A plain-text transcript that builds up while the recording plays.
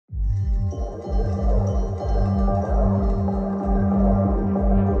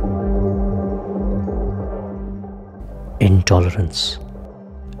Intolerance.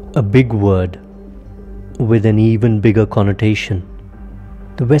 A big word with an even bigger connotation.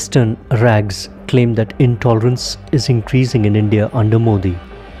 The Western rags claim that intolerance is increasing in India under Modi.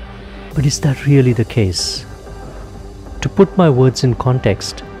 But is that really the case? To put my words in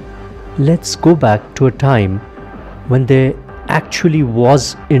context, let's go back to a time when there actually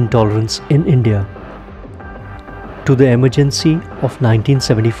was intolerance in India. To the emergency of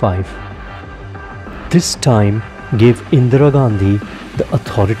 1975. This time gave Indira Gandhi the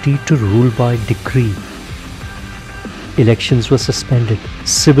authority to rule by decree. Elections were suspended,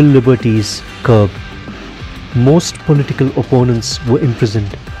 civil liberties curbed, most political opponents were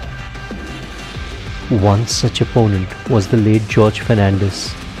imprisoned. One such opponent was the late George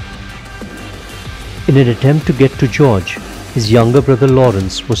Fernandes. In an attempt to get to George, his younger brother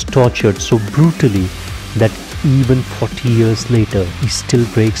Lawrence was tortured so brutally that even 40 years later he still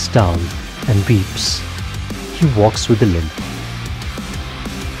breaks down and weeps. He walks with a limp.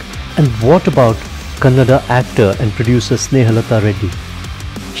 And what about Kannada actor and producer Snehalata Reddy?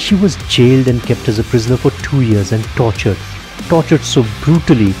 She was jailed and kept as a prisoner for 2 years and tortured so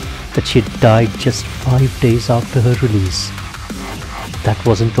brutally that she died just 5 days after her release. That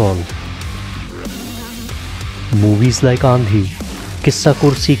wasn't all. Movies like Andhi, Kissa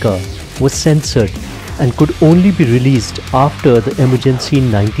Kursi Ka were censored and could only be released after the emergency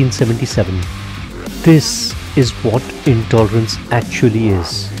in 1977. This is what intolerance actually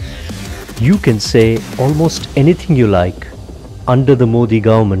is. You can say almost anything you like under the Modi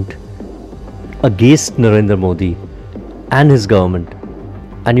government, against Narendra Modi and his government,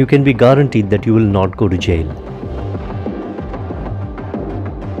 and you can be guaranteed that you will not go to jail.